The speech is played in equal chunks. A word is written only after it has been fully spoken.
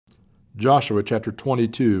Joshua chapter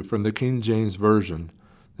 22 from the King James Version.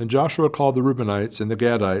 Then Joshua called the Reubenites and the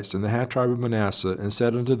Gadites and the half-tribe of Manasseh, and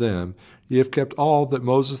said unto them, Ye have kept all that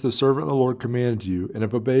Moses the servant of the Lord commanded you, and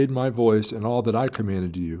have obeyed my voice in all that I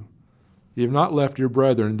commanded you. Ye have not left your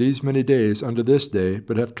brethren these many days unto this day,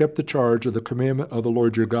 but have kept the charge of the commandment of the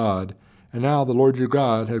Lord your God. And now the Lord your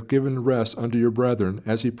God hath given rest unto your brethren,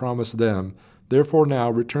 as he promised them. Therefore now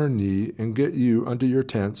return ye, and get you unto your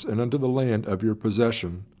tents, and unto the land of your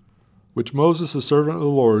possession, which Moses the servant of the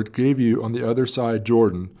Lord gave you on the other side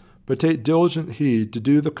Jordan. But take diligent heed to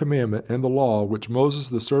do the commandment and the law which Moses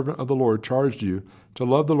the servant of the Lord charged you, to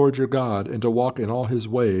love the Lord your God, and to walk in all his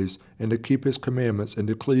ways, and to keep his commandments, and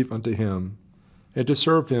to cleave unto him, and to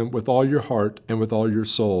serve him with all your heart and with all your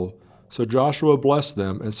soul. So Joshua blessed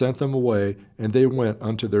them, and sent them away, and they went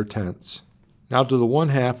unto their tents. Now to the one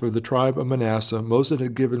half of the tribe of Manasseh Moses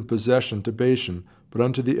had given possession to Bashan, but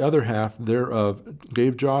unto the other half thereof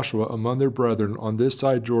gave Joshua among their brethren on this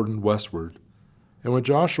side Jordan westward. And when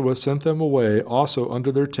Joshua sent them away also unto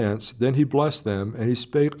their tents, then he blessed them, and he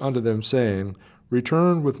spake unto them, saying,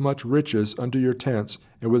 Return with much riches unto your tents,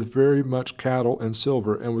 and with very much cattle and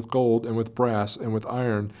silver, and with gold, and with brass, and with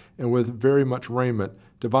iron, and with very much raiment.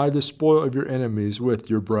 Divide the spoil of your enemies with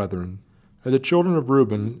your brethren. And the children of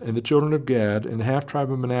Reuben, and the children of Gad, and the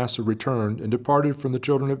half-tribe of Manasseh returned, and departed from the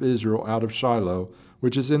children of Israel out of Shiloh,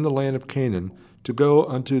 which is in the land of Canaan, to go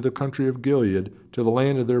unto the country of Gilead, to the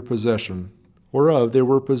land of their possession, whereof they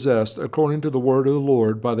were possessed according to the word of the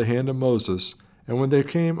Lord by the hand of Moses. And when they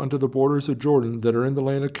came unto the borders of Jordan that are in the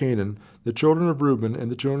land of Canaan, the children of Reuben and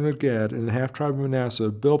the children of Gad and the half-tribe of Manasseh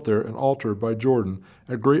built there an altar by Jordan,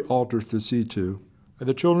 a great altar to see to. And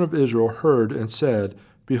the children of Israel heard and said,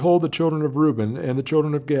 Behold, the children of Reuben and the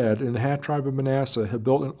children of Gad and the half-tribe of Manasseh have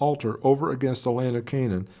built an altar over against the land of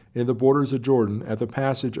Canaan, in the borders of Jordan, at the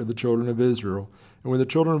passage of the children of Israel. And when the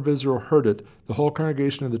children of Israel heard it, the whole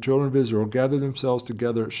congregation of the children of Israel gathered themselves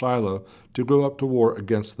together at Shiloh to go up to war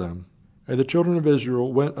against them. And the children of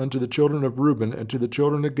Israel went unto the children of Reuben, and to the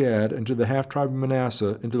children of Gad, and to the half-tribe of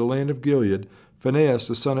Manasseh, into the land of Gilead, Phinehas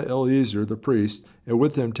the son of Eleazar the priest, and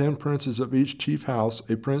with him 10 princes of each chief house,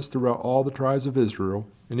 a prince throughout all the tribes of Israel.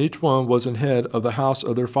 And each one was an head of the house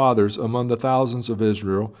of their fathers among the thousands of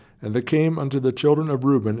Israel. And they came unto the children of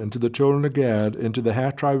Reuben, and to the children of Gad, and to the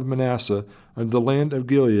half-tribe of Manasseh, unto the land of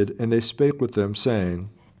Gilead, and they spake with them, saying,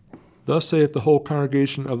 Thus saith the whole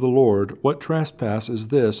congregation of the Lord, What trespass is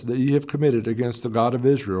this that ye have committed against the God of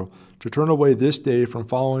Israel, to turn away this day from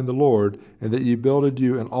following the Lord, and that ye builded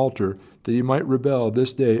you an altar, that ye might rebel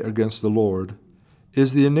this day against the Lord?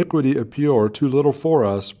 Is the iniquity of Peor too little for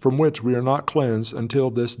us, from which we are not cleansed until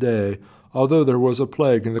this day, although there was a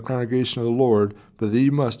plague in the congregation of the Lord, but that ye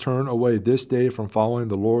must turn away this day from following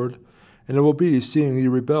the Lord? And it will be, seeing ye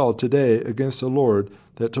rebel today against the Lord,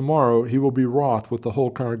 that tomorrow he will be wroth with the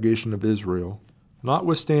whole congregation of Israel.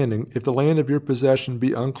 Notwithstanding, if the land of your possession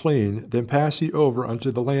be unclean, then pass ye over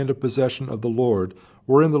unto the land of possession of the Lord,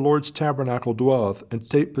 wherein the Lord's tabernacle dwelleth, and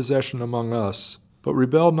take possession among us. But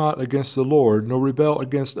rebel not against the Lord, nor rebel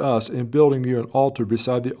against us in building you an altar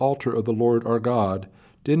beside the altar of the Lord our God.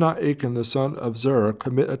 Did not Achan the son of Zerah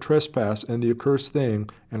commit a trespass and the accursed thing,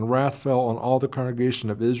 and wrath fell on all the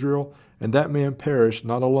congregation of Israel? And that man perished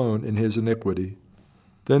not alone in his iniquity.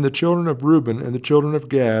 Then the children of Reuben and the children of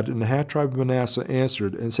Gad and the half-tribe of Manasseh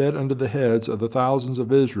answered, and said unto the heads of the thousands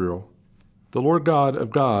of Israel, The Lord God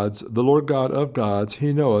of gods, the Lord God of gods,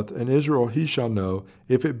 he knoweth, and Israel he shall know,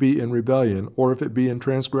 if it be in rebellion, or if it be in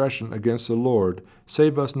transgression against the Lord.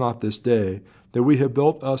 Save us not this day, that we have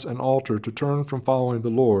built us an altar to turn from following the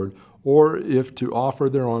Lord, or if to offer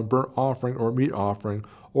thereon burnt offering or meat offering,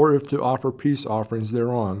 or if to offer peace offerings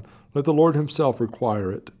thereon. Let the Lord himself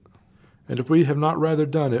require it. And if we have not rather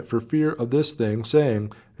done it for fear of this thing,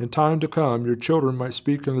 saying, In time to come your children might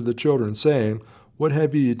speak unto the children, saying, What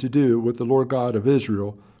have ye to do with the Lord God of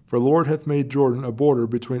Israel? For the Lord hath made Jordan a border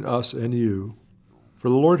between us and you. For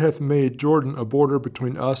the Lord hath made Jordan a border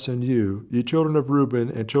between us and you. Ye children of Reuben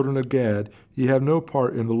and children of Gad, ye have no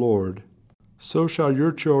part in the Lord. So shall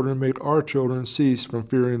your children make our children cease from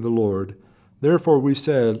fearing the Lord. Therefore we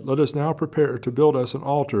said, Let us now prepare to build us an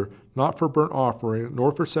altar, not for burnt offering,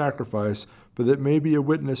 nor for sacrifice, but that may be a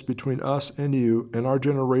witness between us and you and our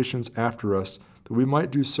generations after us, that we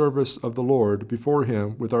might do service of the Lord before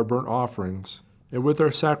him with our burnt offerings, and with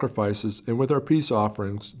our sacrifices, and with our peace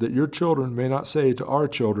offerings, that your children may not say to our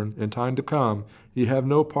children in time to come, Ye have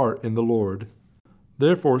no part in the Lord.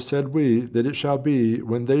 Therefore said we, that it shall be,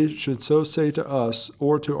 when they should so say to us,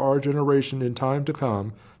 or to our generation in time to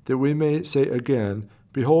come, that we may say again,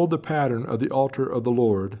 Behold the pattern of the altar of the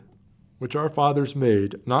Lord. which our fathers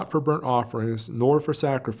made, not for burnt offerings, nor for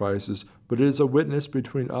sacrifices, but it is a witness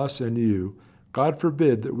between us and you. God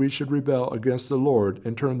forbid that we should rebel against the Lord,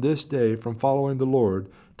 and turn this day from following the Lord,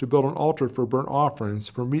 to build an altar for burnt offerings,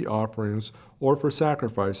 for meat offerings, or for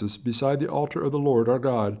sacrifices, beside the altar of the Lord our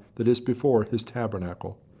God that is before his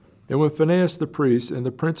tabernacle. And when Phinehas the priest, and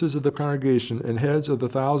the princes of the congregation, and heads of the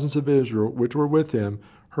thousands of Israel, which were with him,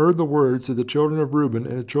 heard the words that the children of Reuben,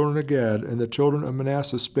 and the children of Gad, and the children of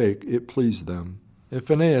Manasseh spake, it pleased them. And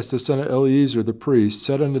Phinehas the son of Eleazar the priest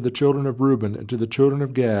said unto the children of Reuben, and to the children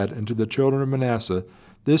of Gad, and to the children of Manasseh,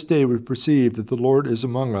 This day we perceive that the Lord is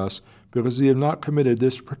among us, because ye have not committed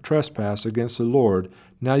this trespass against the Lord.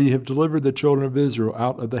 Now ye have delivered the children of Israel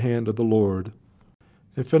out of the hand of the Lord.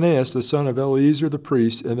 And Phinehas the son of Eleazar the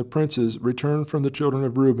priest, and the princes returned from the children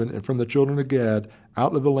of Reuben and from the children of Gad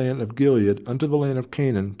out of the land of Gilead unto the land of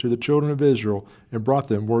Canaan to the children of Israel, and brought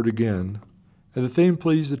them word again. And the thing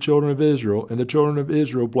pleased the children of Israel, and the children of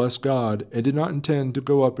Israel blessed God, and did not intend to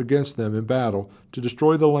go up against them in battle, to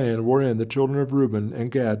destroy the land wherein the children of Reuben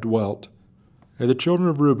and Gad dwelt. And the children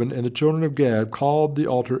of Reuben and the children of Gad called the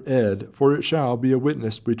altar Ed, for it shall be a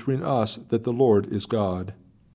witness between us that the Lord is God.